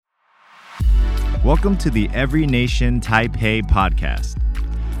Welcome to the Every Nation Taipei podcast.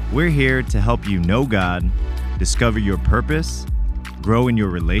 We're here to help you know God, discover your purpose, grow in your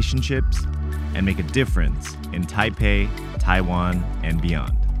relationships, and make a difference in Taipei, Taiwan, and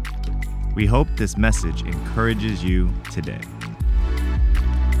beyond. We hope this message encourages you today.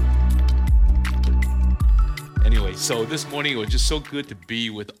 Anyway, so this morning it was just so good to be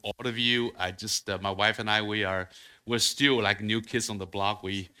with all of you. My wife and I, we're still like new kids on the block.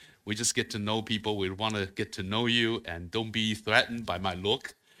 We just get to know people. We want to get to know you, and don't be threatened by my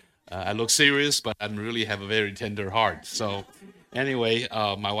look. I look serious, but I really have a very tender heart. So anyway,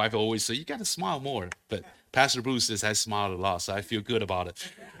 my wife always says, you got to smile more. But Pastor Bruce says I smiled a lot, so I feel good about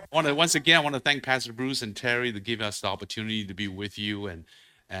it. Once again, I want to thank Pastor Bruce and Terry to give us the opportunity to be with you. And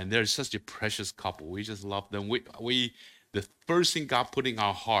they're such a precious couple. We just love them. The first thing God put in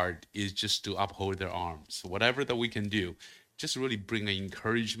our heart is just to uphold their arms. So whatever that we can do, just really bring an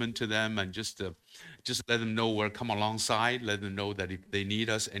encouragement to them, and just let them know we're come alongside. Let them know that if they need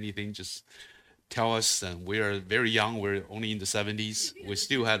us, anything, just tell us. And we are very young. We're only in the 70s. We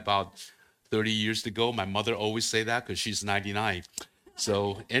still had about 30 years to go. My mother always say that because she's 99.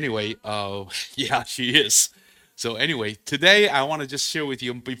 So anyway, yeah, she is. So anyway, today I want to just share with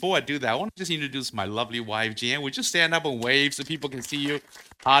you. Before I do that, I want to just introduce my lovely wife, Jan. Would you stand up and wave so people can see you?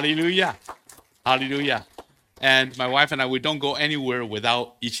 Hallelujah. Hallelujah. And my wife and I, we don't go anywhere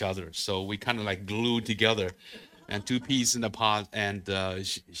without each other. So we kind of like glued together, and two peas in a pod. And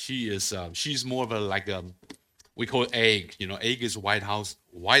she's more of we call it egg. You know, egg is white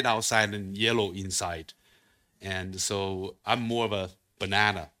outside and yellow inside. And so I'm more of a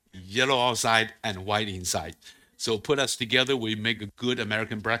banana, yellow outside and white inside. So put us together, we make a good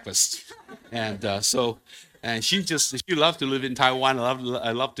American breakfast. And she loves to live in Taiwan.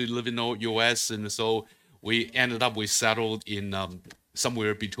 I love to live in the U.S. And so we settled in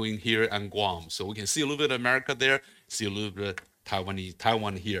somewhere between here and Guam. So we can see a little bit of America there, see a little bit of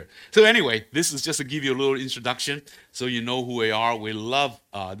Taiwan here. So anyway, this is just to give you a little introduction so you know who we are. We love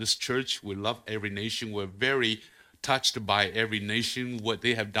this church. We love Every Nation. We're very touched by Every Nation, what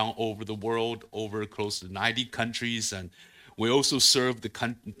they have done over the world, over close to 90 countries. And we also serve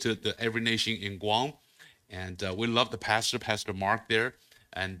the Every Nation in Guam. And we love the Pastor Mark there.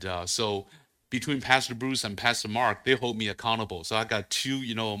 And so between Pastor Bruce and Pastor Mark, they hold me accountable. So I got two,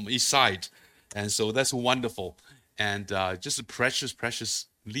 on each side. And so that's wonderful. And just the precious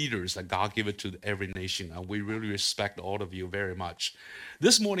leaders that God gave it to Every Nation. And we really respect all of you very much.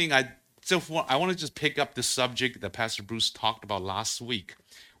 This morning, I want to just pick up the subject that Pastor Bruce talked about last week,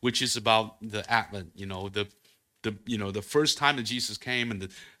 which is about the Advent. The first time that Jesus came, and the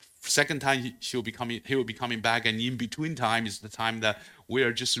second time he will be coming back, and in between time is the time that we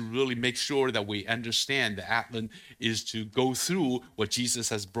are just to really make sure that we understand the Advent is to go through what Jesus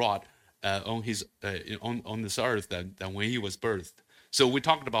has brought on this earth than when he was birthed. So we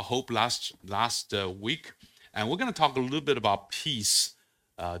talked about hope last week, and we're going to talk a little bit about peace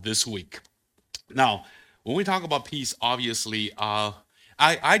this week. Now, when we talk about peace, obviously, I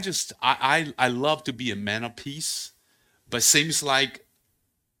love to be a man of peace, but seems like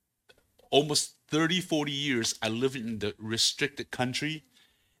almost 30, 40 years I live in the restricted country,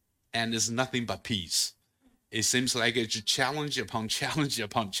 and there's nothing but peace. It seems like it's a challenge upon challenge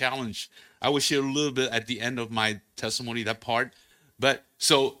upon challenge. I will share a little bit at the end of my testimony, that part. But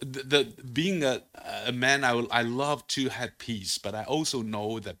so being a man, I love to have peace, but I also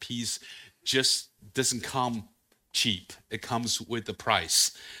know that peace just doesn't come cheap. It comes with the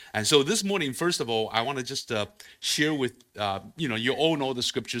price. And so this morning, first of all, I want to just share with, you all know the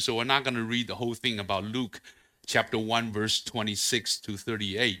scripture, so we're not going to read the whole thing about Luke chapter 1, verse 26 to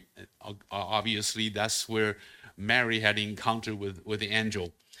 38. Obviously, that's where Mary had an encounter with the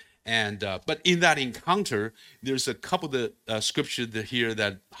angel. And but in that encounter, there's a couple of scriptures here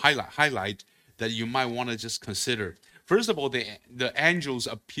that highlight that you might want to just consider. First of all, the angels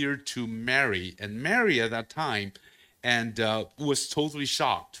appeared to Mary, and Mary at that time was totally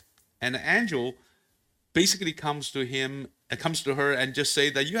shocked. And the angel basically comes to her and just say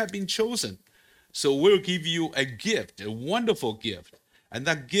that you have been chosen. So we'll give you a gift, a wonderful gift. And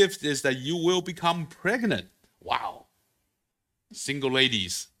that gift is that you will become pregnant. Wow. Single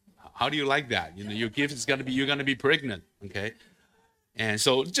ladies, how do you like that? Your gift is you're going to be pregnant, okay? And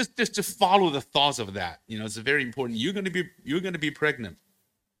so just follow the thoughts of that. It's very important. You're going to be pregnant.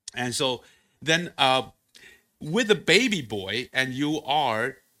 And so then with a baby boy, and you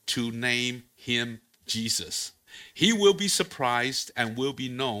are to name him Jesus. He will be surprised and will be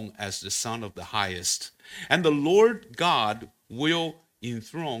known as the Son of the Highest. And the Lord God will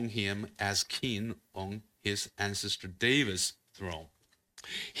enthrone him as king on his ancestor David's throne.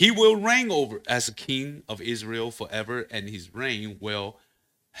 He will reign over as a king of Israel forever, and his reign will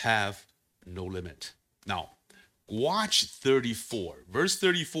have no limit. Now, watch 34. Verse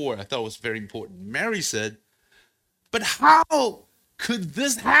 34, I thought was very important. Mary said, but how could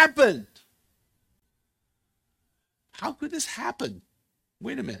this happen? How could this happen?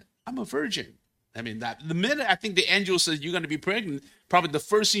 Wait a minute. I'm a virgin. I mean, that the minute I think the angel says you're going to be pregnant, probably the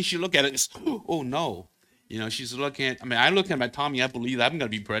first thing she look at it is, oh no. She's looking at. I mean, I look at my Tommy. I believe I'm going to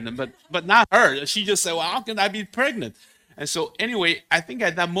be pregnant, but not her. She just said, well, how can I be pregnant? And so anyway, I think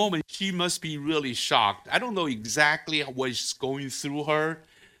at that moment she must be really shocked. I don't know exactly what's going through her,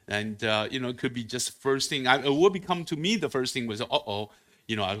 and it could be just first thing. It would become to me the first thing was, according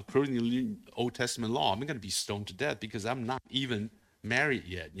to the Old Testament law, I'm going to be stoned to death because I'm not even married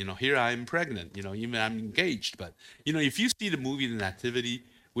yet. Here I am pregnant. Even I'm engaged. But if you see the movie The Nativity,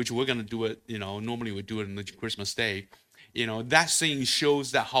 which we're going to do it, normally we do it on the Christmas Day, that scene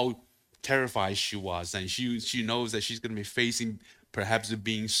shows that how terrified she was, and she knows that she's going to be facing perhaps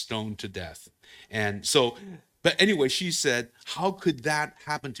being stoned to death. And so, but anyway, she said, how could that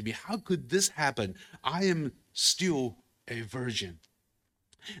happen to me? How could this happen? I am still a virgin.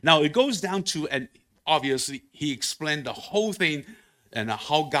 Now it goes down to, and obviously he explained the whole thing and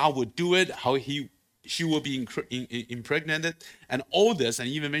how God would do it, how she will be impregnated, and all this, and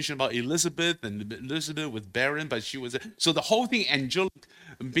even mentioned about Elizabeth, and Elizabeth was barren, but she was. So the whole thing, angelic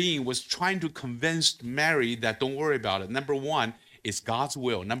being was trying to convince Mary that don't worry about it. Number one, it's God's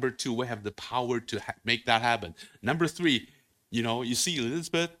will. Number two, we have the power to make that happen. Number three, you see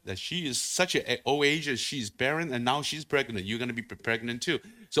Elizabeth, that she is such an old age as she's barren, and now she's pregnant. You're going to be pregnant too.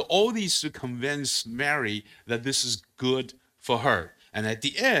 So all these to convince Mary that this is good for her. And at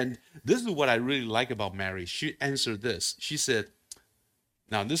the end, this is what I really like about Mary. She answered this. She said,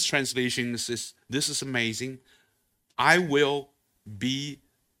 now this translation says, this is amazing. I will be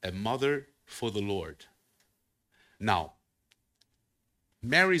a mother for the Lord. Now,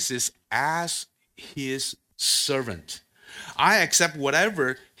 Mary says, as his servant, I accept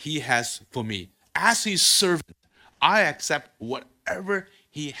whatever he has for me. As his servant, I accept whatever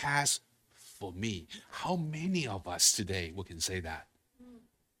he has for me. How many of us today we can say that?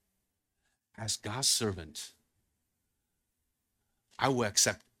 As God's servant, I will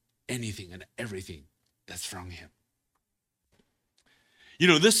accept anything and everything that's from him.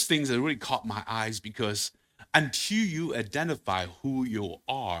 These things that really caught my eyes, because until you identify who you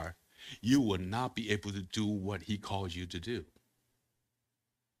are, you will not be able to do what he calls you to do.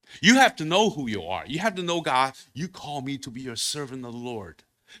 You have to know who you are. You have to know, God, you call me to be your servant of the Lord.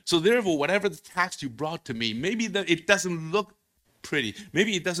 So therefore, whatever the task you brought to me, maybe it doesn't look pretty.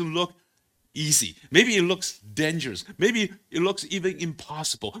 Maybe it doesn't look easy. Maybe it looks dangerous. Maybe it looks even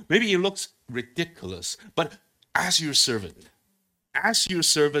impossible. Maybe it looks ridiculous. But as your servant,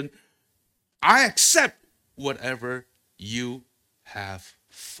 I accept whatever you have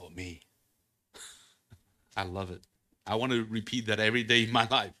for me. I love it. I want to repeat that every day in my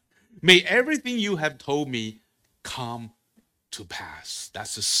life. May everything you have told me come to pass.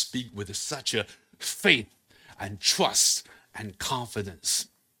 That's to speak with such a faith and trust and confidence.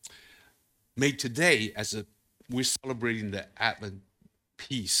 May today, we're celebrating the Advent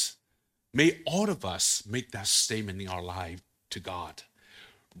peace, may all of us make that statement in our life to God,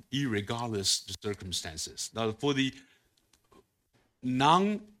 irregardless the circumstances. Now, for the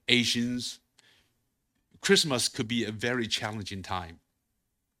non-Asians, Christmas could be a very challenging time.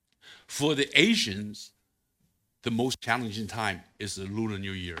 For the Asians, the most challenging time is the Lunar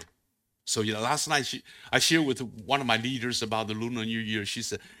New Year. So last night I shared with one of my leaders about the Lunar New Year.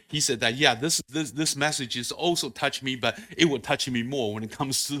 He said that this message is also touched me, but it will touch me more when it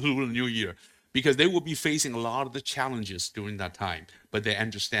comes to the Lunar New Year, because they will be facing a lot of the challenges during that time, but they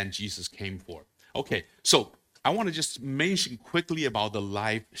understand Jesus came for. Okay, so I want to just mention quickly about the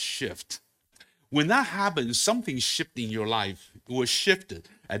life shift. When that happens, something shifted in your life. It was shifted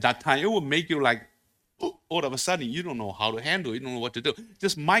at that time. It will make you like, all of a sudden, you don't know how to handle it. You don't know what to do.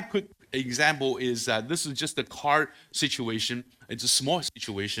 Just my quick example is that this is just a car situation. It's a small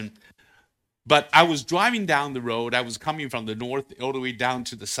situation. But I was driving down the road. I was coming from the north all the way down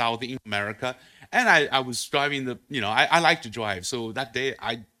to the south in America. And I was driving I like to drive. So that day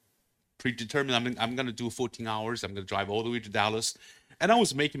I predetermined I'm going to do 14 hours. I'm going to drive all the way to Dallas. And I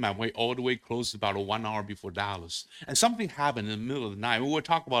was making my way all the way close, about 1 hour before Dallas. And something happened in the middle of the night. We were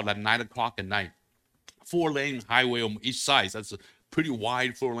talking about 9 o'clock at night. 4-lane highway on each side. That's a pretty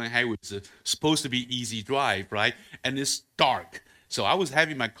wide 4-lane highway. It's supposed to be easy drive, right? And it's dark. So I was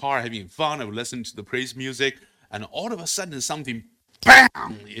having my car, having fun. I was listening to the praise music. And all of a sudden, something,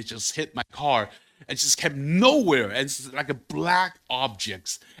 bam, it just hit my car. and just kept nowhere. And it's like a black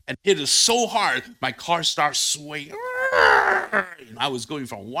objects and hit it so hard, my car starts swaying. And I was going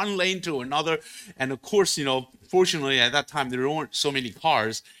from one lane to another. And of course, fortunately at that time, there weren't so many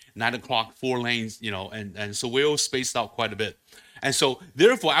cars, 9 o'clock, 4 lanes, and so we all spaced out quite a bit. And so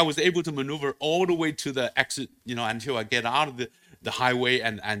therefore I was able to maneuver all the way to the exit, until I get out of the highway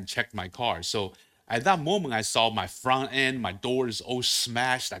and check my car. So at that moment, I saw my front end, my door is all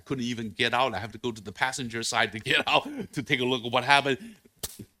smashed. I couldn't even get out. I have to go to the passenger side to get out to take a look at what happened.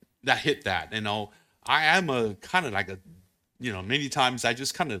 That hit that. I am a kind of like a, many times I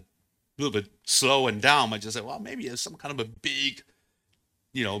just kind of a little bit slow and down. I just say, well, maybe it's some kind of a big,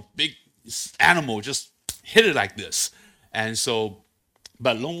 big animal just hit it like this. And so,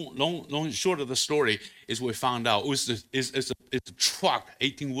 but long short of the story is we found out it's a truck,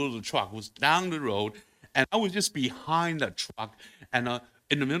 18-wheeler truck was down the road, and I was just behind that truck, and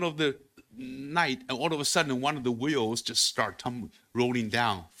in the middle of the night, and all of a sudden one of the wheels just start rolling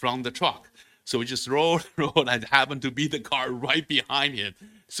down from the truck. So it just rolled, and happened to be the car right behind him.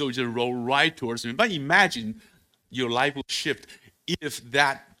 So it just rolled right towards me. But imagine your life will shift if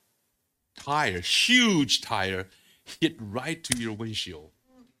that tire, huge tire, hit right to your windshield.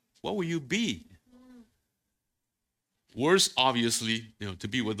 What will you be? Worse, obviously, to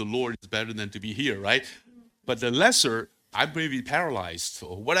be with the Lord is better than to be here, right? But the lesser, I may be paralyzed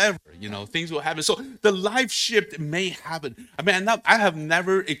or whatever, things will happen. So the life shift may happen. I mean, I have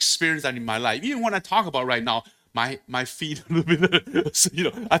never experienced that in my life. Even when I talk about right now, my feet a little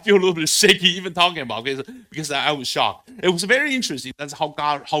bit, I feel a little bit shaky even talking about it because I was shocked. It was very interesting. That's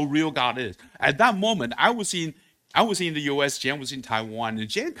how real God is. At that moment, I was in the U.S., Jen was in Taiwan, and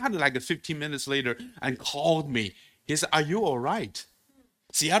Jen kind of like 15 minutes later and called me. He said, "Are you all right?"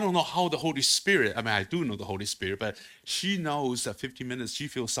 See, I don't know how the Holy Spirit, I do know the Holy Spirit, but she knows that 15 minutes, she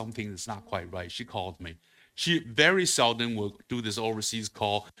feels something that's not quite right. She called me. She very seldom will do this overseas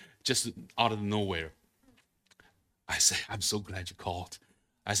call just out of nowhere. I said, "I'm so glad you called."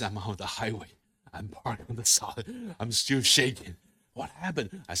 I said, "I'm on the highway. I'm parked on the side. I'm still shaking. What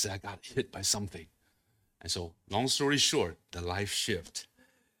happened?" I said, "I got hit by something." And so, long story short, the life shift.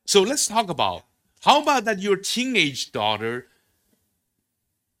 So let's talk about, how about that your teenage daughter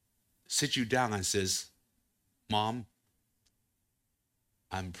sits you down and says, "Mom,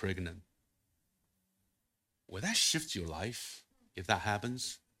 I'm pregnant." Will that shift your life if that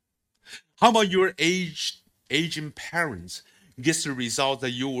happens? How about your aging parents gets the result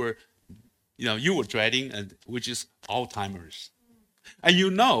that you were dreading, and which is Alzheimer's. And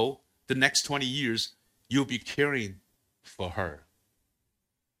the next 20 years, you'll be caring for her.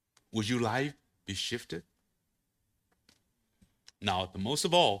 Would your life be shifted? Now, the most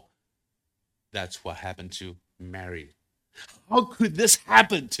of all, that's what happened to Mary. How could this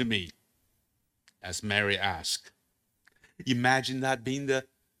happen to me? As Mary asked. Imagine that being the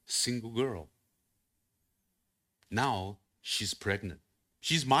single girl. Now she's pregnant.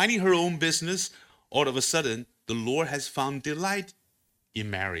 She's minding her own business. All of a sudden, the Lord has found delight in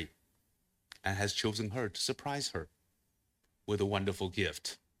Mary and has chosen her to surprise her with a wonderful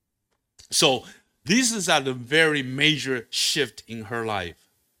gift. So this is a very major shift in her life.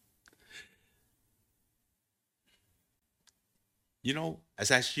 As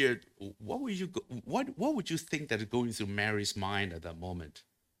I shared, what would you think that is going through Mary's mind at that moment?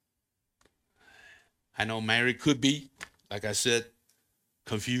 I know Mary could be, like I said,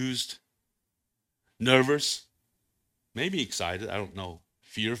 confused, nervous, maybe excited, I don't know,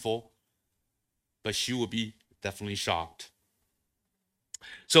 fearful, but she will be definitely shocked.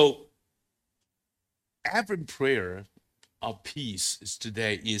 So, every prayer of peace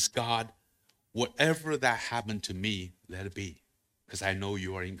today is, God, whatever that happened to me, let it be, because I know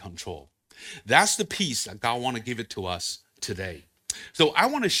you are in control. That's the peace that God wants to give it to us today. So I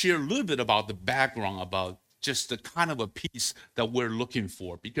want to share a little bit about the background about just the kind of a peace that we're looking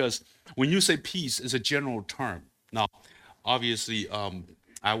for. Because when you say peace, it's a general term. Now, obviously,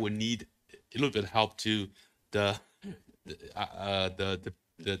 I would need a little bit of help to the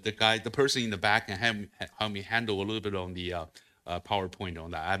guy, the person in the back, and help me handle a little bit on the PowerPoint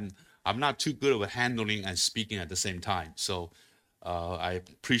on that. I'm not too good at handling and speaking at the same time. So I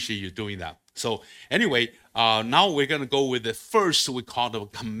appreciate you doing that. So anyway, now we're going to go with the first we call the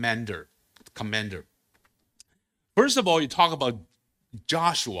commander. First of all, you talk about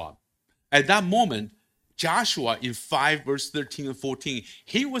Joshua. At that moment, Joshua in 5 verse 13 and 14,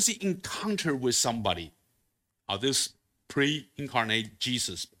 he was in encounter with somebody. This pre-incarnate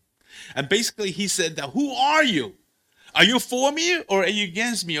Jesus. And basically he said that, who are you? Are you for me or are you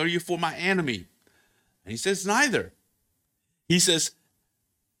against me? Or are you for my enemy? And he says, neither. He says,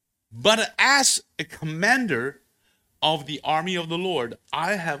 But as a commander of the army of the Lord,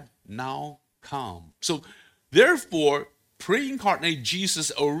 I have now come. So therefore, pre-incarnate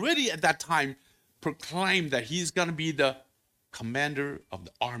Jesus already at that time proclaimed that he's going to be the commander of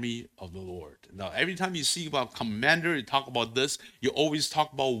the army of the Lord. Now, every time you see about commander, you talk about this, you always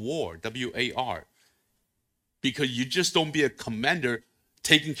talk about war, W-A-R. Because you just don't be a commander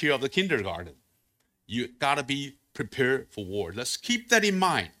taking care of the kindergarten. You got to be prepared for war. Let's keep that in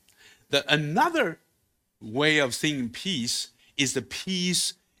mind. That another way of seeing peace is the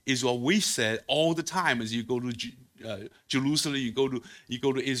peace is what we said all the time as you go to Jerusalem, you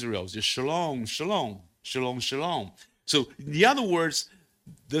go to Israel. Just shalom, shalom, shalom, shalom. So in other words,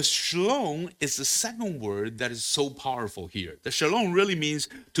 the shalom is the second word that is so powerful here. The shalom really means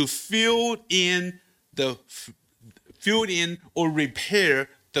to fill in or repair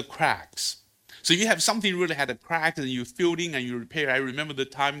the cracks. So you have something really had a crack and you fill in and you repair. I remember the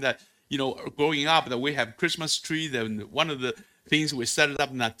time that, growing up, that we have Christmas tree. Then one of the things we set it up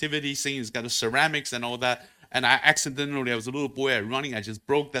in activity thing is got the ceramics and all that. And I accidentally, I was a little boy running, I just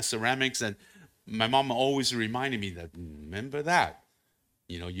broke that ceramics. And my mom always reminded me that, remember that.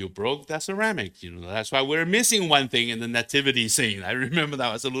 You broke that ceramic. That's why we're missing one thing in the nativity scene. I remember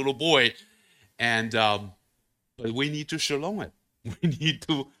that as a little boy. And but we need to shalom it. We need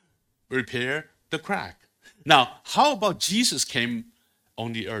to repair the crack. Now, how about Jesus came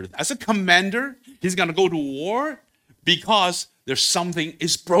on the earth? As a commander, he's going to go to war because there's something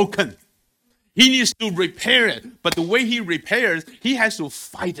is broken. He needs to repair it. But the way he repairs, he has to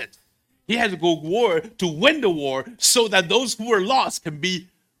fight it. He has to go to war to win the war so that those who are lost can be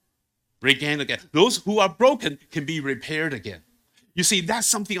regained again. Those who are broken can be repaired again. You see, that's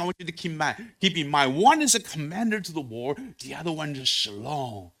something I want you to keep in mind. One is a commander to the war. The other one is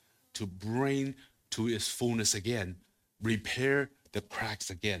shalom, to bring to its fullness again, repair the cracks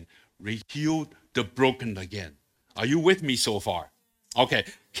again, heal the broken again. Are you with me so far? Okay,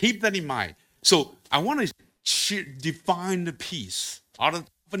 keep that in mind. So I want to define the peace.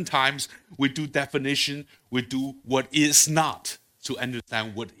 Oftentimes we do definition, we do what is not to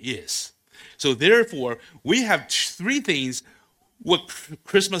understand what is. So therefore, we have three things what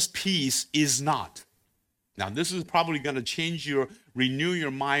Christmas peace is not. Now, this is probably going to renew your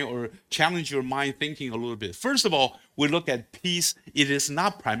mind or challenge your mind thinking a little bit. First of all, we look at peace. It is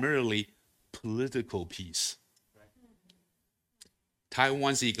not primarily political peace.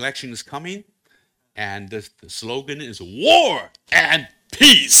 Taiwan's election is coming, and the slogan is war and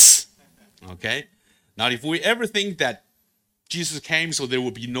peace. Okay? Now, if we ever think that Jesus came so there will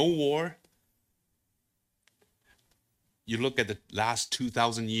be no war, you look at the last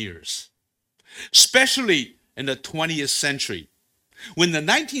 2,000 years, especially in the 20th century. When the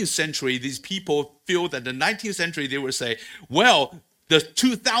 19th century, these people feel that the 19th century, they would say, well, the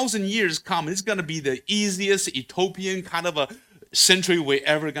 2,000 years come, it's going to be the easiest utopian kind of a century we're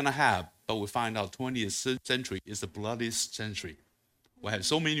ever going to have. But we find out 20th century is the bloodiest century. We had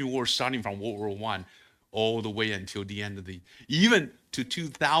so many wars starting from World War I all the way until the end of even to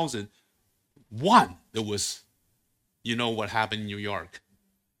 2001, there was, what happened in New York.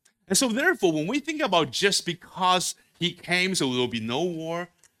 And so therefore, when we think about just because he came so there will be no war,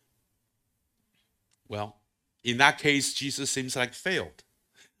 well, in that case, Jesus seems like failed.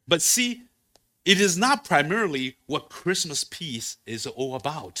 But see, it is not primarily what Christmas peace is all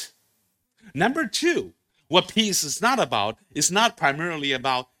about. Number two, what peace is not about is not primarily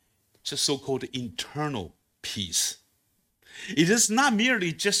about just so-called internal peace. It is not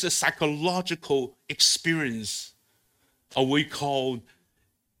merely just a psychological experience, or we call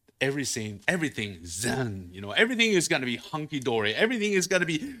everything zen. Everything is going to be hunky-dory. Everything is going to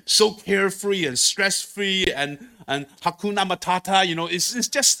be so carefree and stress-free and hakuna matata. It's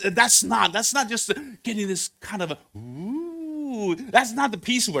just, that's not just getting this kind of that's not the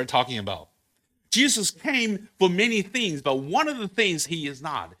peace we're talking about. Jesus came for many things, but one of the things he is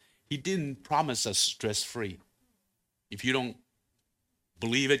not. He didn't promise us stress-free. If you don't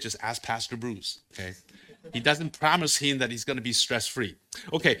believe it, just ask Pastor Bruce, okay? He doesn't promise him that he's going to be stress-free.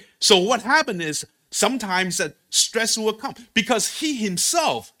 Okay, so what happened is sometimes that stress will come because he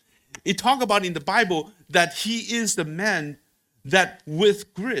himself, it talk about in the Bible that he is the man that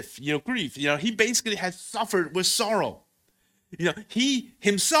with grief, he basically has suffered with sorrow. He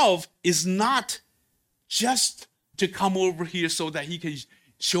himself is not just to come over here so that he can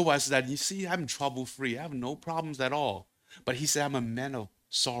show us that, you see, I'm trouble-free. I have no problems at all. But he said, I'm a man of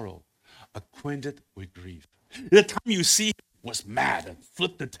sorrow, acquainted with grief. The time you see him was mad and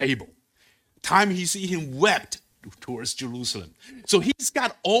flipped the table. Time you see him wept towards Jerusalem. So he's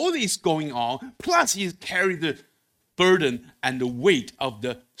got all these going on, plus he's carried the burden and the weight of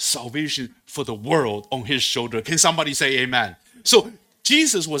the salvation for the world on his shoulder. Can somebody say amen? So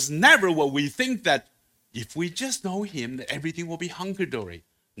Jesus was never what we think that if we just know him, that everything will be hunky-dory.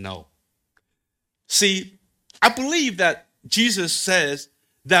 No. See, I believe that Jesus says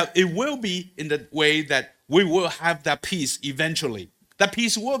that it will be in the way that we will have that peace eventually. That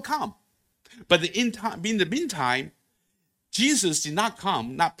peace will come. But in the meantime, Jesus did not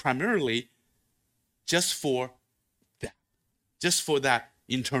come, not primarily just for that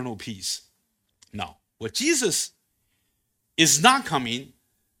internal peace. No. What Jesus is not coming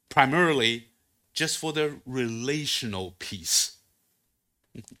primarily just for the relational peace.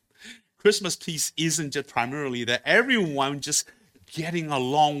 Christmas peace isn't just primarily that everyone just getting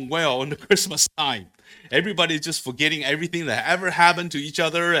along well in the Christmas time. Everybody just forgetting everything that ever happened to each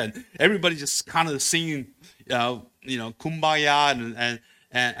other, and everybody just kind of singing, kumbaya,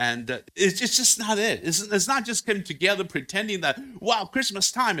 and it's just not it. It's not just coming together pretending that, wow,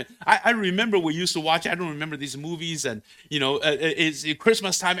 Christmas time. I remember we used to watch, I don't remember these movies, and it's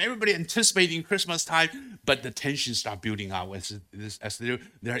Christmas time, everybody anticipating Christmas time, but the tensions start building up as they're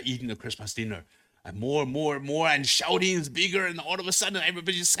eating the Christmas dinner. And more, and shouting is bigger, and all of a sudden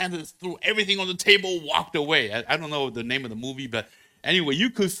everybody just threw everything on the table, walked away. I don't know the name of the movie, but anyway,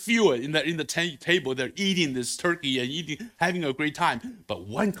 you could feel it in the table. They're eating this turkey and having a great time. But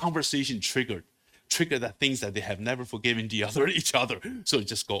one conversation triggered the things that they have never forgiven each other. So it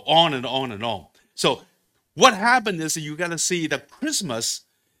just go on and on and on. So what happened is you got to see that Christmas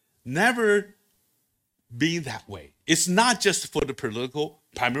never being that way. It's not just for the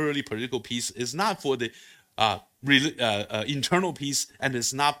primarily political peace. It's not for the internal peace, and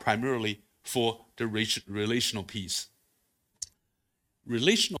it's not primarily for the relational peace.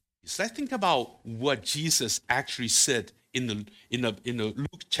 Relational peace. Let's think about what Jesus actually said in the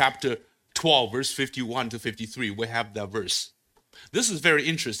Luke chapter 12, verse 51 to 53. We have that verse. This is very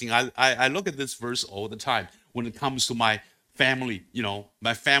interesting. I look at this verse all the time when it comes to my family,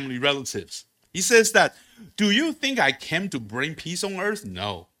 my family relatives. He says that, do you think I came to bring peace on earth?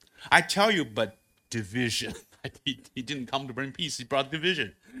 No. I tell you, but division. He didn't come to bring peace. He brought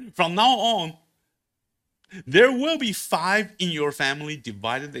division. From now on, there will be 5 in your family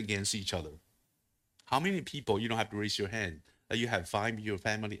divided against each other. How many people, you don't have to raise your hand, that you have 5 in your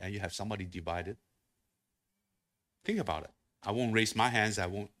family and you have somebody divided? Think about it. I won't raise my hands. I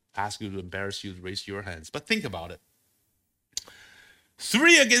won't ask you to embarrass you to raise your hands. But think about it.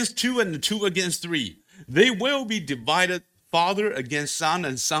 3 against 2 and 2 against 3. They will be divided, father against son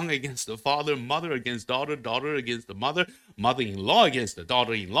and son against the father, mother against daughter, daughter against the mother, mother-in-law against the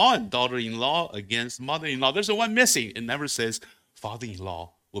daughter-in-law, and daughter-in-law against mother-in-law. There's the one missing. It never says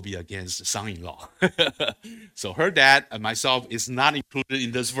father-in-law will be against son-in-law. So her dad and myself is not included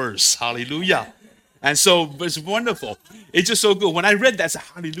in this verse. Hallelujah. And so it's wonderful. It's just so good. When I read that, I said,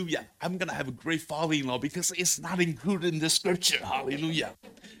 hallelujah, I'm going to have a great father-in-law because it's not included in the scripture. Hallelujah.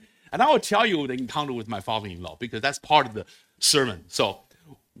 And I will tell you the encounter with my father-in-law because that's part of the sermon. So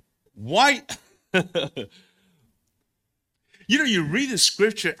why? You read the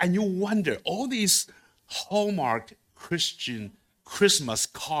scripture and you wonder, all these Hallmark Christian Christmas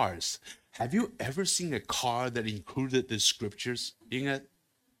cards, have you ever seen a card that included the scriptures in it?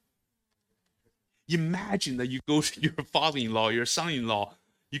 Imagine that you go to your father-in-law, your son-in-law,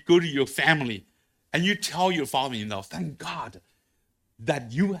 you go to your family, and you tell your father-in-law, thank God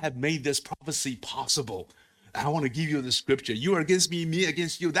that you have made this prophecy possible. And I want to give you the scripture. You are against me, me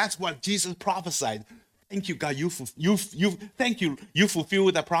against you. That's what Jesus prophesied. Thank you, God. Thank you. You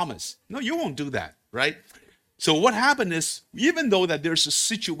fulfilled that promise. No, you won't do that, right? So what happened is, even though that there's a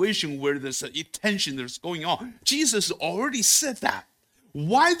situation where there's a tension that's going on, Jesus already said that.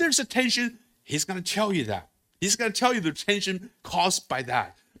 Why there's a tension? He's going to tell you that. He's going to tell you the tension caused by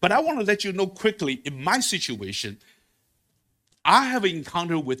that. But I want to let you know quickly, in my situation, I have an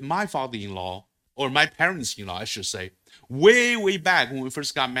encounter with my father-in-law, or my parents-in-law, I should say, way, way back when we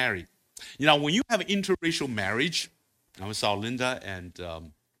first got married. When you have an interracial marriage, I saw Linda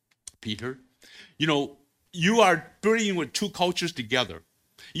and Peter, you are bringing with 2 cultures together.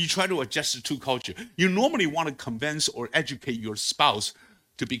 You try to adjust the 2 cultures. You normally want to convince or educate your spouse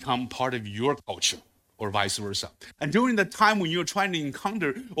to become part of your culture, or vice versa. And during the time when you're trying to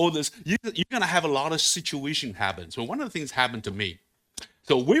encounter all this, you're going to have a lot of situation happen. So one of the things happened to me.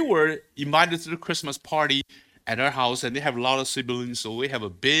 So we were invited to the Christmas party at our house, and they have a lot of siblings, so we have a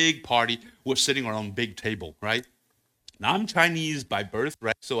big party. We're sitting around a big table, right? Now, I'm Chinese by birth,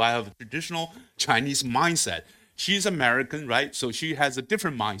 right? So I have a traditional Chinese mindset. She's American, right? So she has a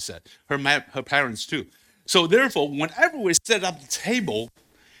different mindset. Her parents too. So therefore, whenever we set up the table,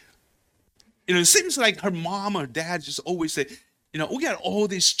 it seems like her mom or dad just always say, we got all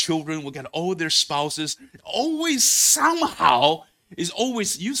these children, we got all their spouses. Always somehow is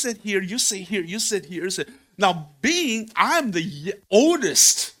always, you sit here, you sit here, you sit here. Now, I'm the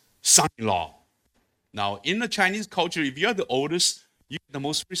oldest son-in-law. Now, in the Chinese culture, if you're the oldest, you get the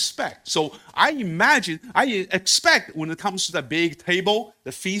most respect. So I expect when it comes to the big table,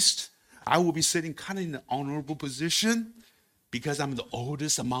 the feast, I will be sitting kind of in an honorable position because I'm the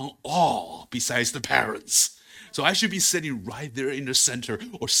oldest among all besides the parents. So I should be sitting right there in the center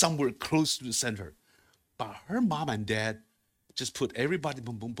or somewhere close to the center. But her mom and dad just put everybody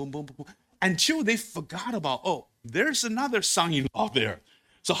boom, boom, boom, boom, boom, until they forgot about, there's another son-in-law there.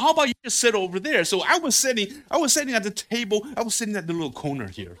 So how about you just sit over there? So I was sitting at the table. I was sitting at the little corner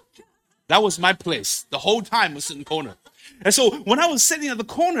here. That was my place. The whole time I was sitting in the corner. And so when I was sitting at the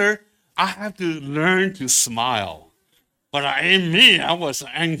corner, I have to learn to smile. But I was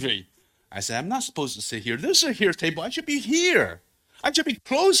angry. I said, I'm not supposed to sit here. This is a here table. I should be here. I should be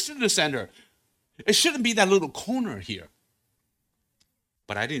close to the center. It shouldn't be that little corner here.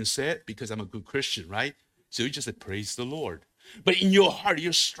 But I didn't say it because I'm a good Christian, right? So you just said, praise the Lord. But in your heart,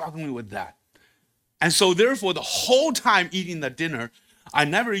 you're struggling with that. And so therefore, the whole time eating the dinner, I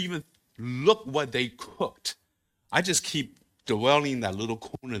never even look what they cooked. I just keep dwelling in that little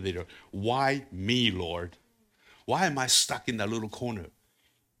corner there. Why me, Lord? Why am I stuck in that little corner?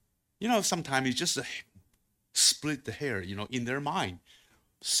 Sometimes it's just split the hair, in their mind.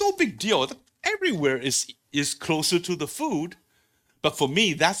 So big deal. Everywhere is closer to the food. But for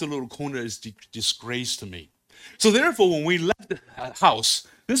me, that's a little corner is disgrace to me. So therefore, when we left the house,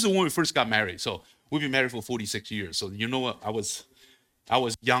 this is when we first got married. So we've been married for 46 years. So you know what? I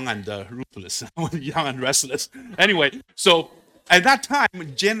was young and ruthless. I was young and restless. Anyway, so at that time,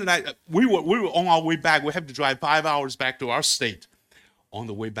 Jen and I, we were on our way back. We have to drive 5 hours back to our state. On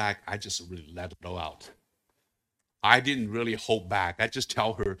the way back, I just really let it all out. I didn't really hold back. I just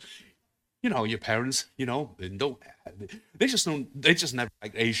tell her, your parents, they just never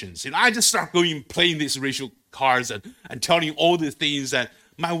like Asians. I just start playing these racial cards and telling all the things that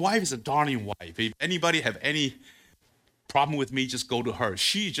my wife is a darling wife. If anybody have any problem with me, just go to her.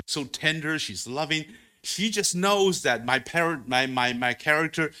 She's just so tender. She's loving. She just knows that my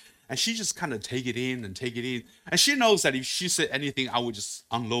character, and she just kind of take it in. And she knows that if she said anything, I would just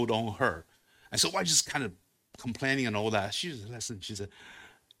unload on her. And so I just kind of complaining and all that. She just listened. She said,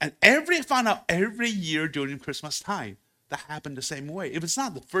 and found out every year during Christmas time, that happened the same way. If it's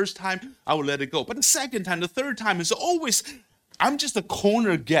not the first time, I would let it go. But the second time, the third time, it's always, I'm just a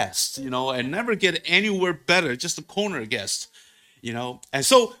corner guest, and never get anywhere better, just a corner guest, And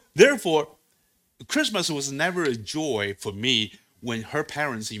so, therefore, Christmas was never a joy for me when her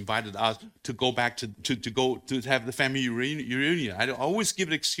parents invited us to go back to have the family reunion. I always give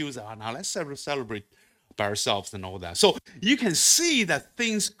an excuse, now let's celebrate by ourselves and all that. So you can see that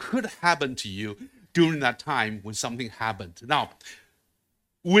things could happen to you during that time when something happened. Now,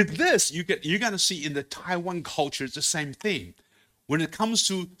 with this, you're going to see in the Taiwan culture, it's the same thing. When it comes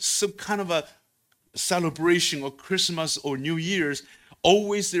to some kind of a celebration or Christmas or New Year's,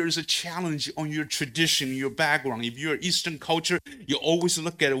 always there is a challenge on your tradition, your background. If you're Eastern culture, you always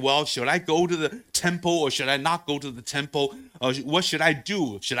look at it, well, should I go to the temple or should I not go to the temple? What should I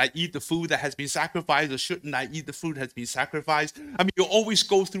do? Should I eat the food that has been sacrificed or shouldn't I eat the food that has been sacrificed? I mean, you always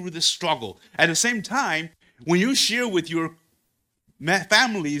go through this struggle. At the same time, when you share with your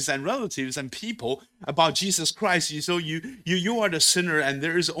families and relatives and people about Jesus Christ, you are the sinner and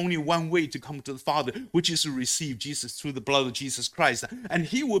there is only one way to come to the Father, which is to receive Jesus through the blood of Jesus Christ. And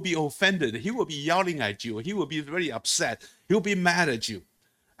he will be offended. He will be yelling at you. He will be very upset. He'll be mad at you.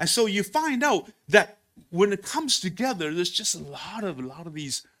 And so you find out that when it comes together, there's just a lot of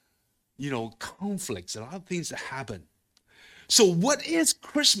these, conflicts, a lot of things that happen. So what is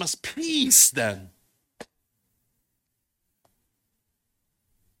Christmas peace then?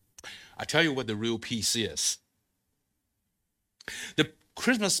 I tell you what the real peace is. The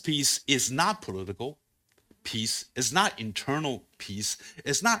Christmas peace is not political peace. It's not internal peace.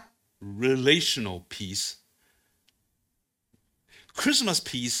 It's not relational peace. Christmas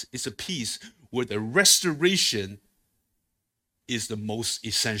peace is a peace where the restoration is the most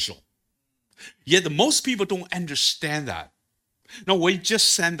essential. Yet the most people don't understand that. Now, we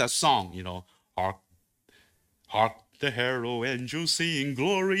just sang that song, hark, hark, the herald angels sing,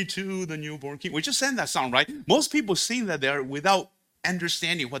 glory to the newborn king. We just sang that song, right? Most people sing that there without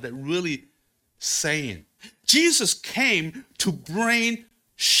understanding what they're really saying. Jesus came to bring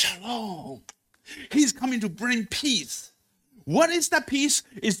shalom. He's coming to bring peace. What is that peace?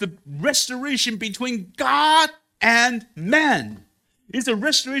 It's the restoration between God and man. It's a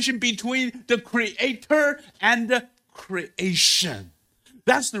restoration between the creator and the creation.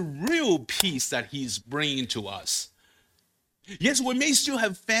 That's the real peace that he's bringing to us. Yes, we may still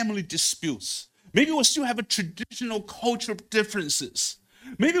have family disputes. Maybe we'll still have a traditional cultural differences.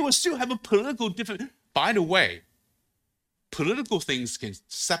 Maybe we'll still have a political difference. By the way, political things can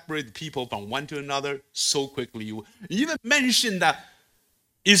separate people from one to another so quickly. You even mentioned that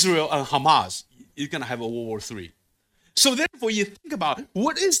Israel and Hamas is going to have a World War III. So therefore, you think about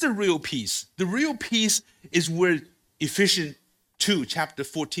what is the real peace? The real peace is where Ephesians 2, chapter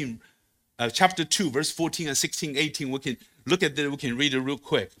 2, verse 14 and 16, 18, we can look at that, we can read it real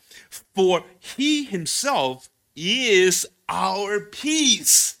quick. For he himself is our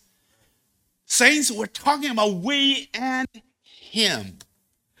peace. Saints, we're talking about we and him,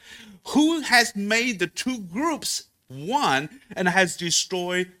 who has made the two groups one and has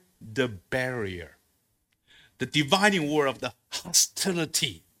destroyed the barrier, the dividing wall of the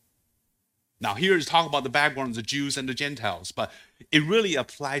hostility. Now, here is talk about the background of the Jews and the Gentiles, but it really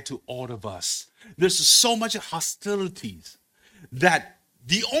applied to all of us. There's so much hostilities that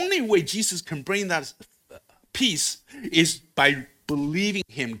the only way Jesus can bring that peace is by believing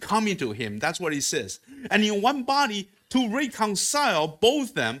him, coming to him. That's what he says. And in one body to reconcile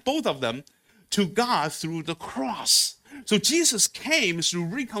both of them to God through the cross. So Jesus came to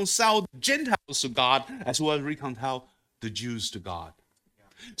reconcile the Gentiles to God as well as reconcile the Jews to God.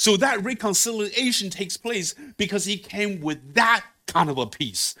 So that reconciliation takes place because he came with that kind of a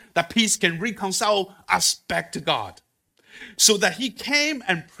peace. That peace can reconcile us back to God. So that he came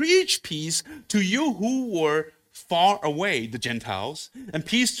and preached peace to you who were far away, the Gentiles, and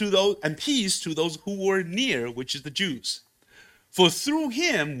peace to those who were near, which is the Jews. For through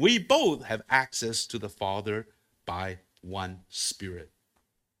him we both have access to the Father by one Spirit.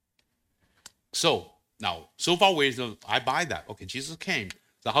 So now, so far I buy that. Okay, Jesus came.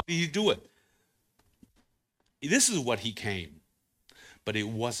 So how did he do it? This is what he came, but it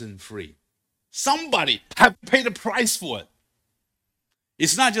wasn't free. Somebody had to pay the price for it.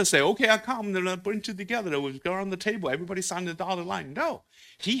 It's not just say, okay, I'll come, then I'll bring you together, we'll go around the table, everybody sign the dotted line. No,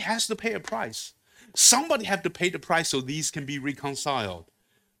 he has to pay a price. Somebody have to pay the price so these can be reconciled.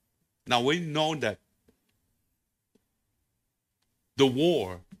 Now we know that the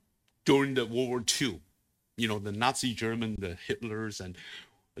war during the World War II, the Nazi German, the Hitlers, and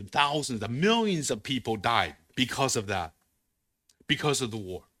thousands, millions of people died because of that, because of the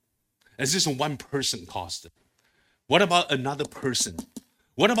war. As just one person caused it. What about another person?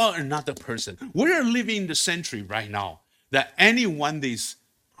 What about another person? We're living in the century right now that any one of these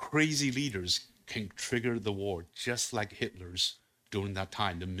crazy leaders can trigger the war, just like Hitler's during that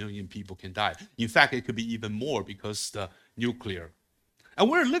time. The million people can die. In fact, it could be even more because the nuclear. And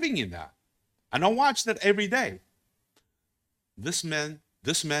we're living in that. And I watch that every day. This man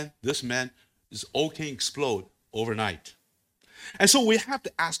is all can explode overnight. And so we have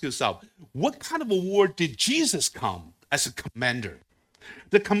to ask yourself, what kind of a war did Jesus come as a commander?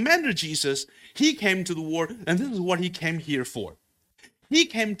 The commander Jesus, he came to the war, and this is what he came here for. He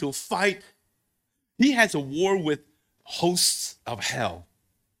came to fight. He has a war with hosts of hell.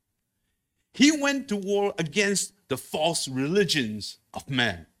 He went to war against the false religions of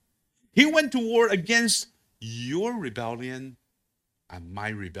men. He went to war against your rebellion and my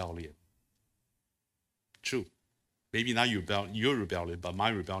rebellion. True. Maybe not your rebellion, but my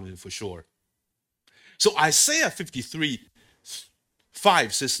rebellion for sure. So Isaiah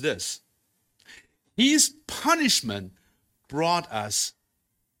 53:5 says this. His punishment brought us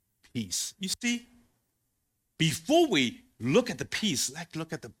peace. You see, before we look at the peace, let's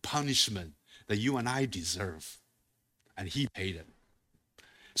look at the punishment that you and I deserve. And he paid it.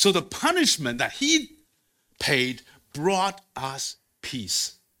 So the punishment that he paid brought us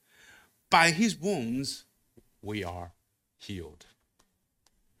peace. By his wounds, we are healed.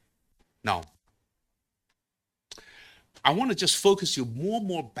 Now, I want to just focus you more and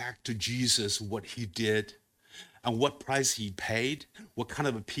more back to Jesus, what he did, and what price he paid, what kind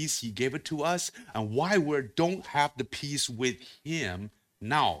of a peace he gave it to us, and why we don't have the peace with him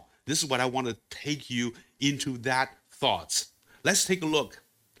now. This is what I want to take you into that thoughts. Let's take a look.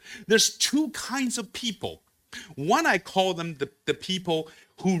 There's two kinds of people. One, I call them the people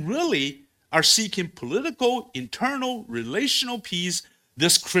who really are seeking political, internal, relational peace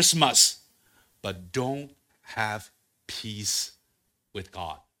this Christmas, but don't have peace with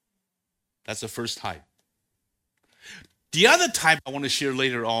God. That's the first type. The other type I want to share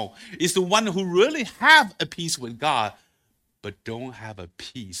later on is the one who really have a peace with God, but don't have a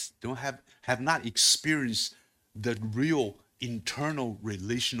peace, have not experienced the real internal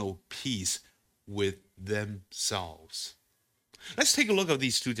relational peace with themselves. Let's take a look at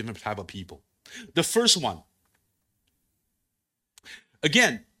these two different type of people. The first one,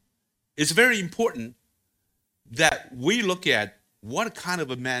 again, it's very important that we look at what kind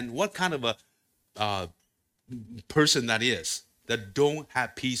of a man, what kind of a person that is, that don't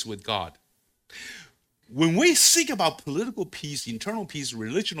have peace with God. When we seek about political peace, internal peace,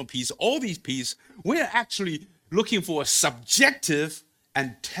 relational peace, all these peace, we're actually looking for a subjective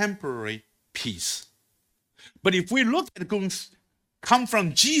and temporary peace. But if we look at it come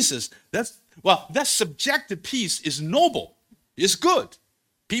from Jesus, that subjective peace is noble. It's good.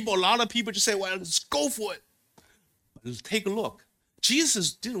 A lot of people just say, well, let's go for it. But let's take a look.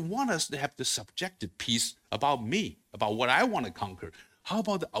 Jesus didn't want us to have the subjective peace about me, about what I want to conquer. How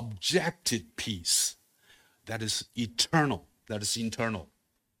about the objective peace? That is eternal. That is internal.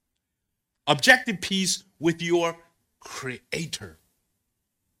 Objective peace with your Creator.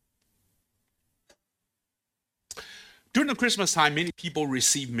 During the Christmas time, many people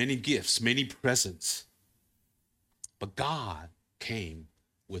receive many gifts, many presents. But God came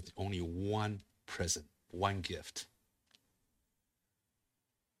with only one present, one gift.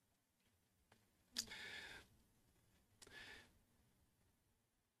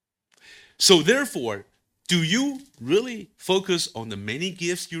 So therefore, do you really focus on the many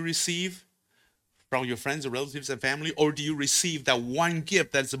gifts you receive from your friends and relatives and family, or do you receive that one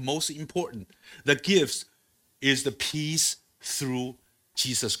gift that's the most important? The gift is the peace through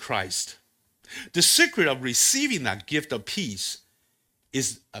Jesus Christ. The secret of receiving that gift of peace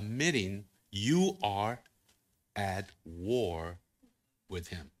is admitting you are at war with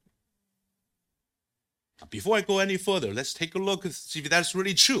him. Now, before I go any further, let's take a look and see if that's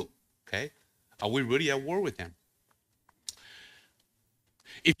really true. Okay? Are we really at war with him?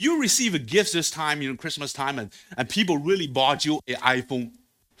 If you receive a gift this time, Christmas time, and people really bought you an iPhone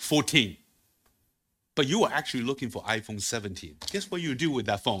 14, but you are actually looking for iPhone 17, guess what you do with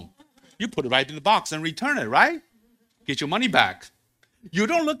that phone? You put it right in the box and return it, right? Get your money back. You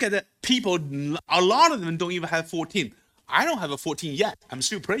don't look at it. People, a lot of them don't even have 14. I don't have a 14 yet. I'm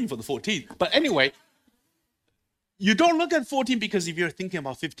still praying for the 14. But anyway, you don't look at 14 because if you're thinking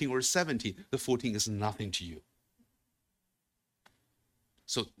about 15 or 17, the 14 is nothing to you.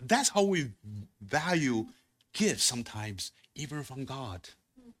 So that's how we value gifts sometimes, even from God.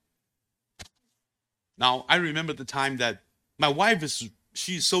 Now, I remember the time that my wife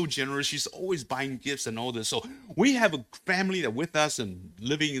she's so generous. She's always buying gifts and all this. So we have a family that with us and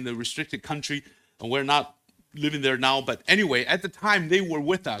living in the restricted country, and we're not living there now. But anyway, at the time they were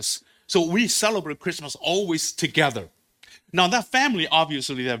with us. So we celebrate Christmas always together. Now that family,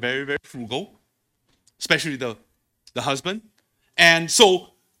 obviously, they're very, very frugal, especially the husband. And so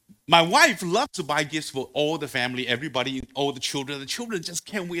my wife loves to buy gifts for all the family, everybody, all the children. The children just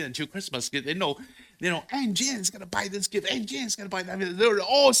can't wait until Christmas. They know, Aunt Jan's going to buy this gift. Aunt Jan's going to buy that. They're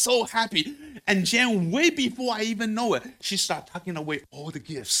all so happy. And Jan, way before I even know it, she started tucking away all the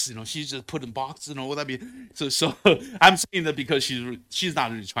gifts. She's just putting boxes and all that. So I'm saying that because she's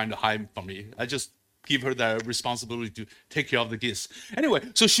not really trying to hide from me. I just give her the responsibility to take care of the gifts. Anyway,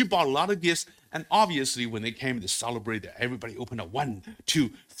 so she bought a lot of gifts. And obviously, when they came to celebrate, everybody opened up 1,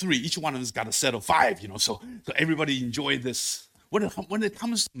 2, 3. Each one of them's got a set of 5, so everybody enjoyed this. When it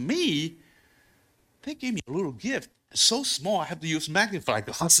comes to me, they gave me a little gift. It's so small, I have to use magnifying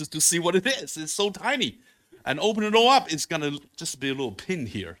glasses to see what it is. It's so tiny. And open it all up, it's going to just be a little pin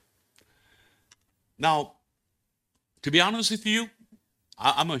here. Now, to be honest with you,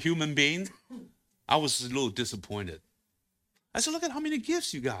 I'm a human being. I was a little disappointed. I said, look at how many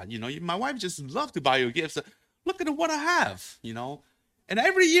gifts you got. My wife just loves to buy you gifts. Look at what I have, And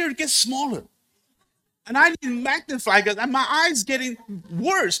every year it gets smaller. And I need magnify because my eyes getting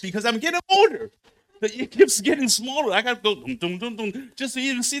worse because I'm getting older. The gifts getting smaller. I got to go dum, dum, dum, dum, just to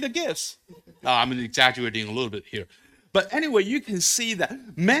even see the gifts. I'm exaggerating a little bit here. But anyway, you can see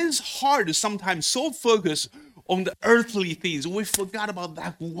that man's heart is sometimes so focused on the earthly things. We forgot about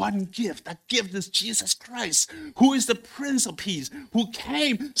that one gift. That gift is Jesus Christ, who is the Prince of Peace, who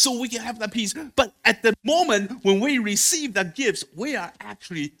came so we can have that peace. But at the moment when we receive that gift, we are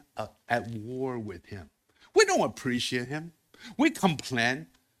actually at war with him. We don't appreciate him. We complain.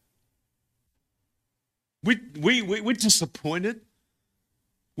 We're disappointed.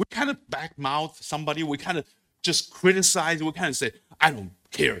 We kind of backmouth somebody. We kind of just criticize. We kind of say, I don't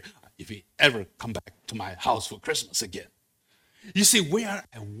care if he ever come back to my house for Christmas again. You see, we are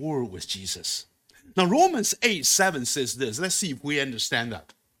at war with Jesus. Now, Romans 8:7 says this. Let's see if we understand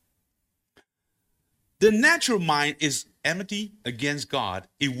that. The natural mind is enmity against God.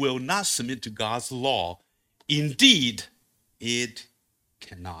 It will not submit to God's law. Indeed, it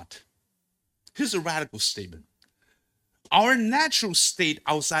cannot. Here's a radical statement. our natural state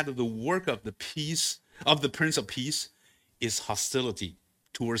outside of the work of the peace, of the Prince of Peace, is hostility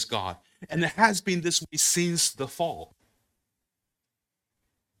towards God. And it has been this way since the fall.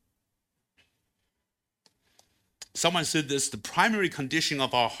 Someone said this: the primary condition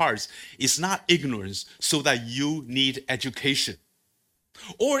of our hearts is not ignorance, so that you need education,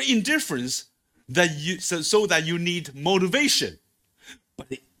 or indifference so that you need motivation, but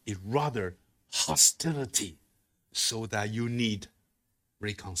it rather hostility, so that you need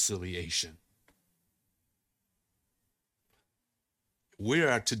reconciliation. We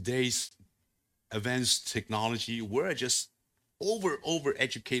are today's advanced technology. We're just over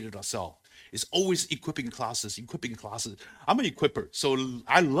educated ourselves. It's always equipping classes. I'm an equipper, so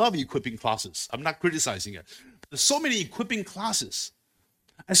I love equipping classes. I'm not criticizing it. There's so many equipping classes,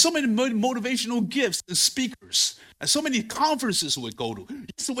 and so many motivational gifts and speakers, and so many conferences we go to.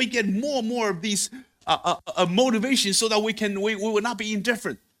 So we get more and more of these motivation, so that we will not be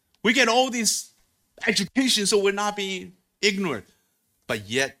indifferent. We get all this education, so we're not being ignorant. But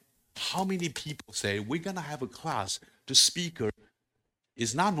yet, how many people say we're gonna have a class? The speaker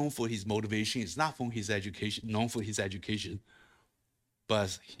is not known for his motivation, it's not known for his education,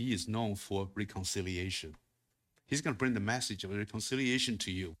 but he is known for reconciliation. He's going to bring the message of reconciliation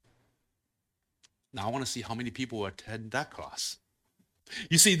to you. Now, I want to see how many people attend that class.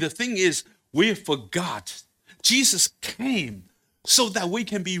 You see, the thing is, we forgot Jesus came so that we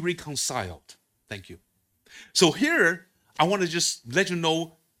can be reconciled. Thank you. So here, I want to just let you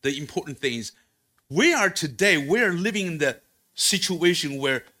know the important things. We're living in the situation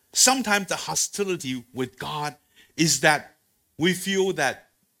where sometimes the hostility with God is that we feel that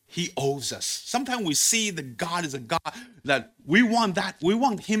he owes us. Sometimes we see that God is a God that we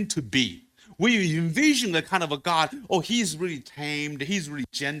want him to be. We envision the kind of a God, oh, he's really tamed, he's really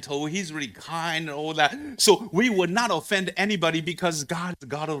gentle, he's really kind, and all that. So we would not offend anybody because God is a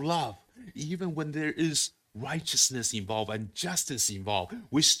God of love. Even when there is righteousness involved and justice involved,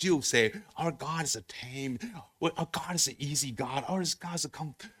 we still say our God is a tame, our God is an easy God, our God is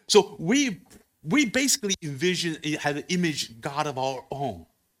so we basically have an image God of our own.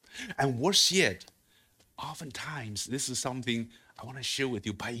 And worse yet, oftentimes, this is something I want to share with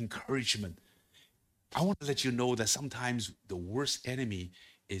you by encouragement. I want to let you know that sometimes the worst enemy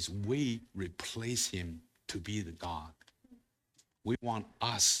is we replace him to be the God. We want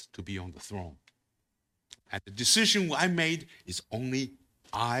us to be on the throne. And the decision I made is only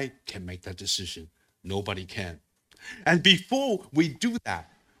I can make that decision. Nobody can. And before we do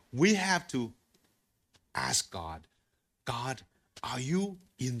that, we have to ask God, God, are you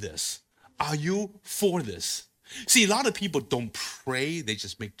in this? Are you for this? See, a lot of people don't pray, they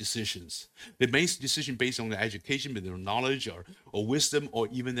just make decisions. They make decisions based on their education, their knowledge or wisdom, or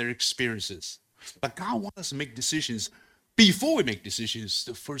even their experiences. But God wants us to make decisions. Before we make decisions,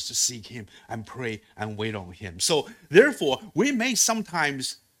 first to seek him and pray and wait on him. So therefore, we may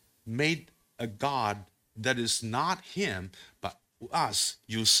sometimes make a God that is not him, but us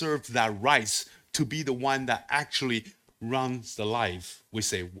usurp that rights to be the one that actually runs the life. We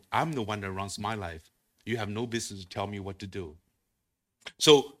say, I'm the one that runs my life. You have no business to tell me what to do.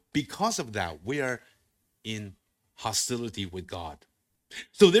 So because of that, we are in hostility with God.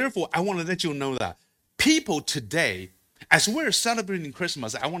 So therefore, I want to let you know that people today, as we're celebrating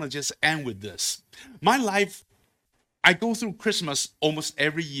Christmas, I want to just end with this. My life, I go through Christmas almost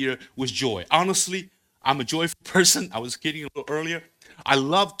every year with joy. Honestly, I'm a joyful person. I was kidding a little earlier. I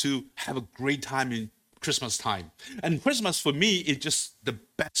love to have a great time in Christmas time. And Christmas for me is just the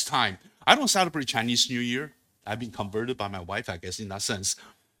best time. I don't celebrate Chinese New Year. I've been converted by my wife, I guess, in that sense.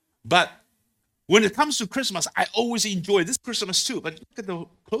 But when it comes to Christmas, I always enjoy this Christmas too. But look at the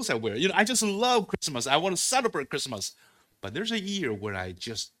clothes I wear. I just love Christmas. I want to celebrate Christmas. But there's a year where I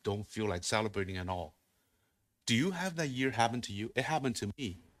just don't feel like celebrating at all. Do you have that year happen to you? It happened to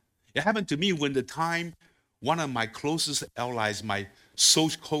me. It happened to me when the time one of my closest allies, my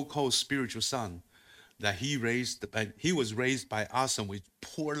so-called spiritual son, that he was raised by us, and we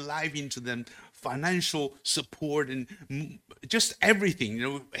poured life into them, financial support and just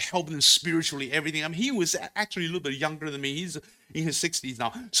everything, helping them spiritually, everything. I mean, he was actually a little bit younger than me. He's in his 60s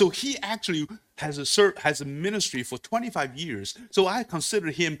now. So he actually has a ministry for 25 years. So I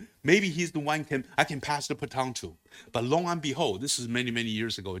consider him, maybe he's the one I can pass the baton to. But long and behold, this is many, many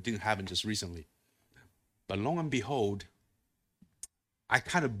years ago. It didn't happen just recently. But long and behold, I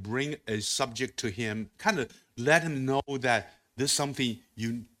kind of bring a subject to him, kind of let him know that there's something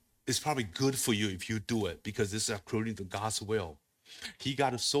it's probably good for you if you do it, because this is according to God's will. He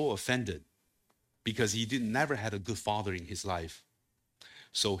got so offended because he never had a good father in his life.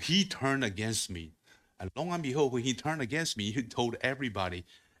 So he turned against me. And lo and behold, when he turned against me, he told everybody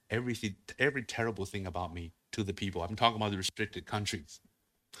everything, every terrible thing about me to the people. I'm talking about the restricted countries.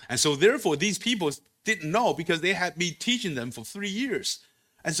 And so therefore, these people didn't know because they had me teaching them for 3 years.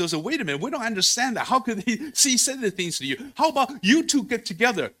 And so, wait a minute, we don't understand that. How could he say the things to you? How about you two get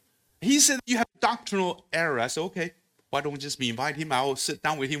together? He said you have doctrinal error. I said, okay, why don't we just invite him? I'll sit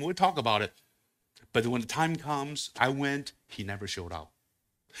down with him. We'll talk about it. But when the time comes, I went, he never showed up.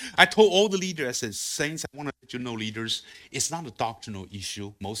 I told all the leaders, I said, saints, I want to let you know, leaders, it's not a doctrinal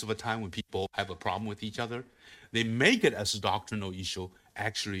issue. Most of the time when people have a problem with each other, they make it as a doctrinal issue.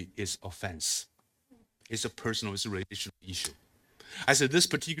 Actually, it's offense. It's a personal, it's a relational issue. I said, this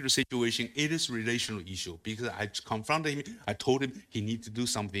particular situation, it is a relational issue because I confronted him. I told him he needed to do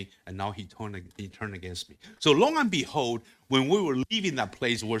something, and now he turned against me. So long and behold, when we were leaving that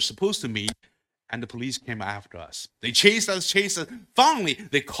place, we were supposed to meet, and the police came after us. They chased us. Finally,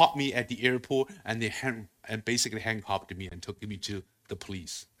 they caught me at the airport, and they basically handcuffed me and took me to the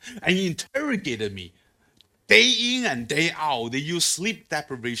police. And he interrogated me day in and day out. They use sleep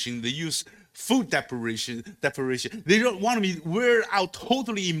deprivation. They use food deprivation. They don't want me to wear out,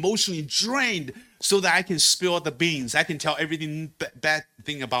 totally emotionally drained, so that I can spill the beans. I can tell everything bad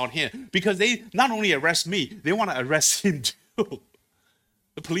thing about him. Because they not only arrest me, they want to arrest him too.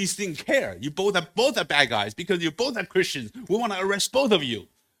 The police didn't care. You both are bad guys because you both are Christians. We want to arrest both of you.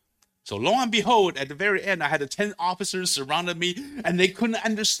 So lo and behold, at the very end, I had 10 officers surrounded me, and they couldn't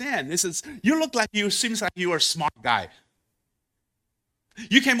understand. This is, you look like you, seems like you are a smart guy.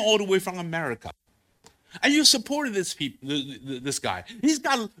 You came all the way from America, and you supported this guy. He's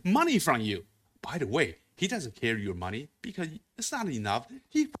got money from you. By the way, he doesn't care your money because it's not enough.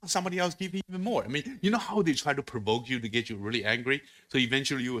 Somebody else give him even more. I mean, you know how they try to provoke you to get you really angry? So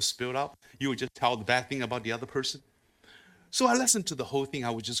eventually you will spill out. You will just tell the bad thing about the other person. So I listened to the whole thing.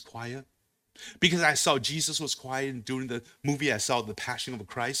 I was just quiet because I saw Jesus was quiet during the movie. I saw the Passion of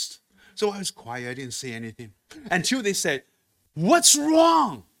Christ. So I was quiet. I didn't say anything until they said, "What's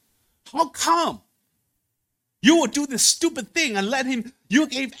wrong? How come you will do this stupid thing and let him, you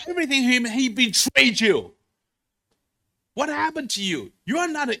gave everything to him and he betrayed you? What happened to you? You are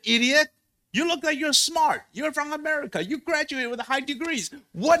not an idiot. You look like you're smart. You're from America. You graduated with high degrees.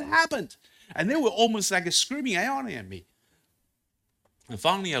 What happened?" And they were almost like screaming, yelling at me. And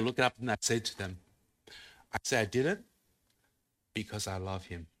finally I looked up and I said to them, I said, I did it because I love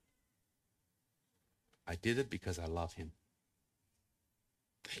him. I did it because I love him.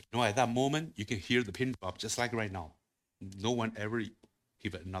 You know, at that moment, you can hear the pin drop just like right now. No one ever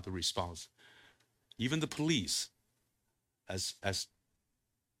give another response. Even the police, as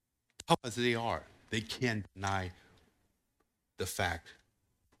tough as they are, they can't deny the fact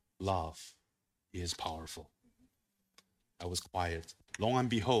love is powerful. I was quiet. Lo and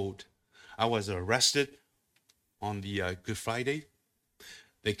behold, I was arrested on the Good Friday.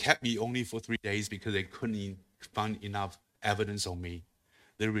 They kept me only for 3 days because they couldn't find enough evidence on me.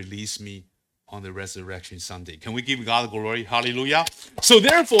 They released me on the Resurrection Sunday. Can we give God glory? Hallelujah. So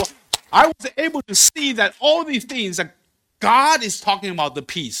therefore, I was able to see that all these things that God is talking about the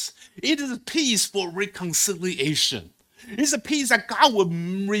peace. It is a peace for reconciliation. It's a peace that God will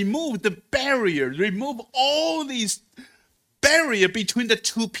remove the barrier, remove all these barrier between the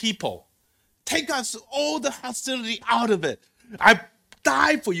two people. Take us all the hostility out of it. I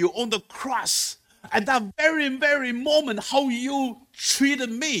died for you on the cross. At that very, very moment, how you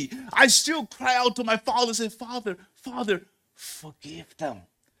treated me, I still cry out to my Father and say, Father, Father, forgive them,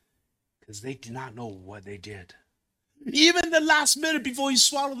 because they did not know what they did. Even the last minute before he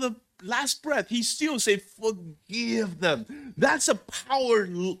swallowed the last breath, he still said, forgive them. That's a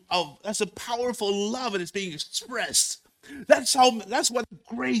powerful love that is being expressed. That's what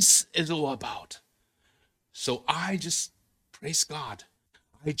grace is all about. So I just praise God.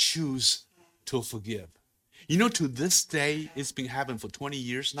 I choose to forgive. You know, to this day, it's been happening for 20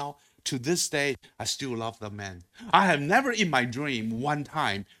 years now. To this day, I still love the man. I have never in my dream one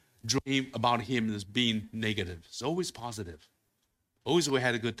time dreamed about him as being negative. It's always positive. Always we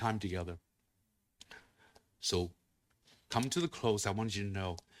had a good time together. So come to the close. I want you to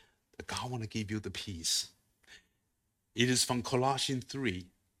know that God want to give you the peace. It is from Colossians 3.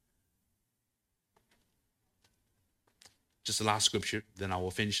 Just the last scripture, then I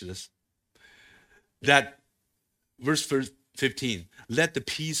will finish this. That verse 15, let the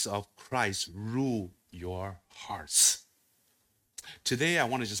peace of Christ rule your hearts. Today, I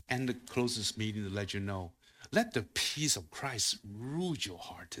want to just close this meeting to let you know, let the peace of Christ rule your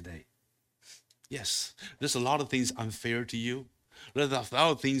heart today. Yes, there's a lot of things unfair to you. There's a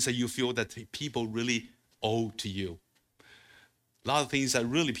lot of things that you feel that people really owe to you. A lot of things that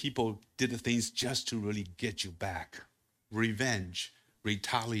really people did the things just to really get you back. Revenge,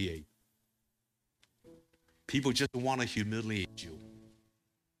 retaliate. People just want to humiliate you.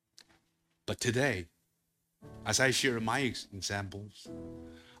 But today, as I share my examples,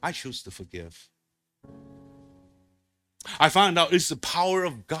 I choose to forgive. I found out it's the power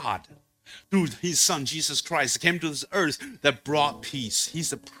of God through his son, Jesus Christ, came to this earth that brought peace. He's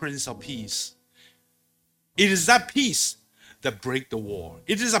the Prince of Peace. It is that peace that break the war.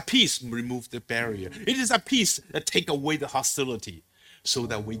 It is a peace that remove the barrier. It is a peace that take away the hostility so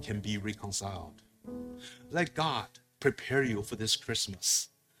that we can be reconciled. Let God prepare you for this Christmas.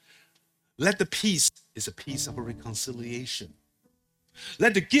 Let the peace is a peace of reconciliation.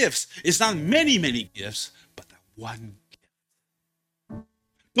 Let the gifts is not many, many gifts, but that one gift.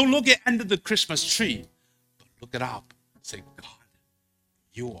 Don't look at under the Christmas tree, but look it up. Say, God,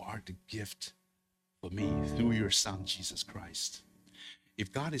 you are the gift for me through your son, Jesus Christ.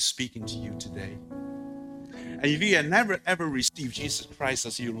 If God is speaking to you today, and if you have never ever received Jesus Christ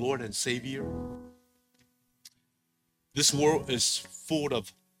as your Lord and Savior, this world is full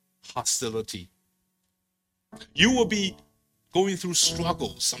of hostility. You will be going through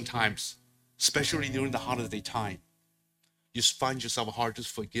struggles sometimes, especially during the holiday time. You find yourself hard to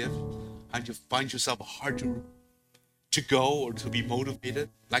forgive, and you find yourself hard to go or to be motivated,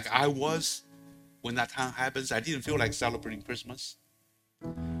 like I was when that time happens. I didn't feel like celebrating Christmas.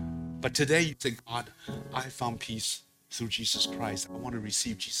 But today you say, God, I found peace through Jesus Christ. I want to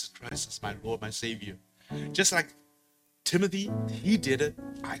receive Jesus Christ as my Lord, my Savior. Just like Timothy, he did it,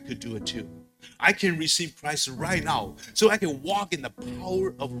 I could do it too. I can receive Christ right now so I can walk in the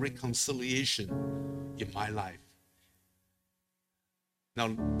power of reconciliation in my life.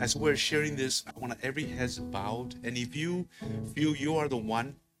 Now, as we're sharing this, I want every head bowed. And if you feel you are the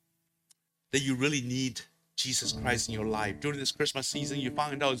one that you really need Jesus Christ in your life, during this Christmas season, you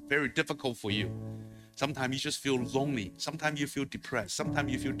find out it's very difficult for you. Sometimes you just feel lonely. Sometimes you feel depressed.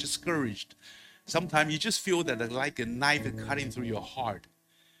 Sometimes you feel discouraged. Sometimes you just feel that like a knife is cutting through your heart.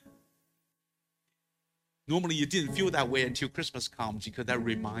 Normally you didn't feel that way until Christmas comes, because that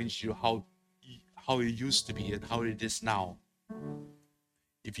reminds you how it used to be and how it is now.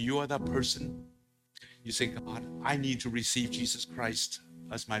 If you are that person, you say, God, I need to receive Jesus Christ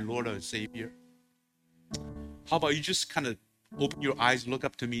as my Lord and Savior. How about you just kind of open your eyes, look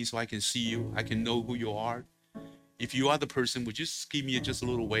up to me so I can see you, I can know who you are. If you are the person, would you just give me just a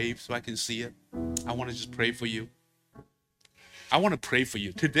little wave so I can see it? I want to just pray for you. I want to pray for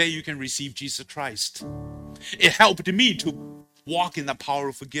you. Today you can receive Jesus Christ. It helped me to walk in the power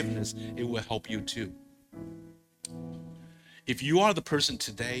of forgiveness. It will help you too. If you are the person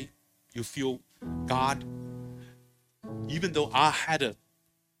today, you feel, God, even though I had a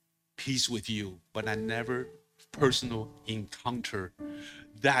peace with you, but I never personal encounter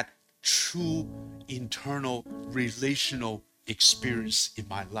that true internal relational experience in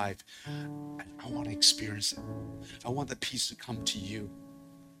my life. And I want to experience it. I want the peace to come to you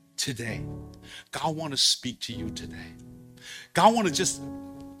today. God want to speak to you today. God want to just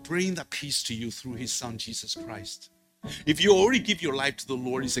bring that peace to you through his son, Jesus Christ. If you already give your life to the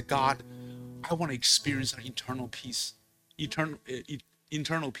Lord, you say, God, I want to experience an eternal peace.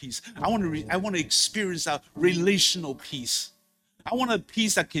 Internal peace. I want to experience a relational peace. I want a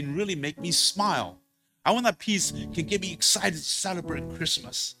peace that can really make me smile. I want that peace can get me excited to celebrate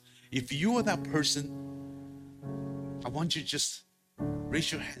Christmas. If you are that person, I want you to just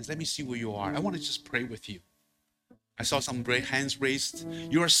raise your hands. Let me see where you are. I want to just pray with you. I saw some great hands raised.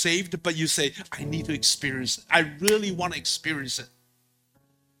 You are saved, but you say, I need to experience it. I really want to experience it.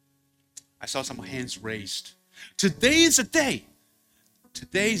 I saw some hands raised. Today is a day.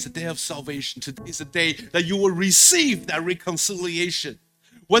 Today is the day of salvation. Today is the day that you will receive that reconciliation.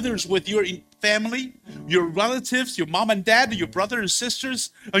 Whether it's with your family, your relatives, your mom and dad, your brother and sisters,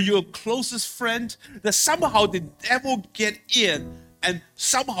 or your closest friend, that somehow the devil get in and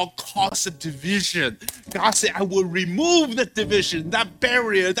somehow cause a division. God said, I will remove that division, that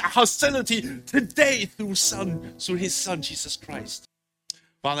barrier, that hostility today through his son, Jesus Christ.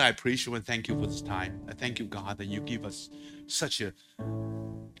 Father, I praise you and thank you for this time. I thank you, God, that you give us such a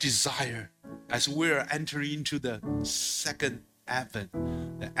desire as we're entering into the second Advent,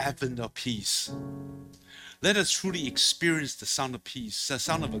 the Advent of peace. Let us truly experience the Son of Peace, the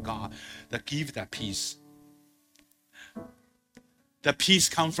Son of a God that gives that peace. That peace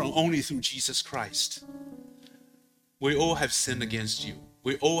comes from only through Jesus Christ. We all have sinned against you.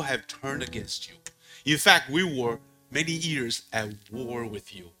 We all have turned against you. In fact, we were many years at war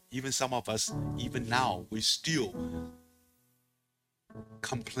with you. Even some of us, even now, we still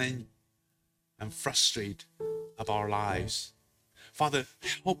complain and frustrate about our lives. Father,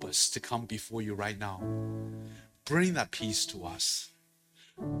 help us to come before you right now. Bring that peace to us.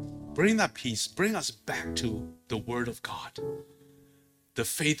 Bring that peace. Bring us back to the Word of God, the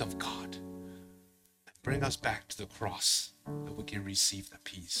faith of God. Bring us back to the cross that we can receive the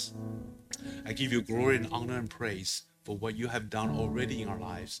peace. I give you glory and honor and praise for what you have done already in our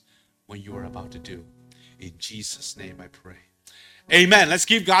lives, what you are about to do. In Jesus' name I pray. Amen. Let's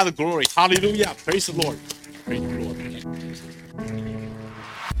give God the glory. Hallelujah. Praise the Lord. Praise the Lord.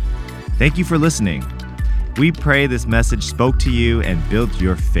 Thank you for listening. We pray this message spoke to you and built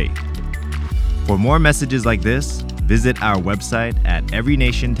your faith. For more messages like this, visit our website at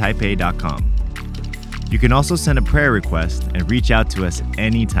everynationtaipei.com. You can also send a prayer request and reach out to us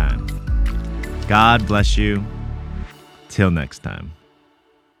anytime. God bless you. Till next time.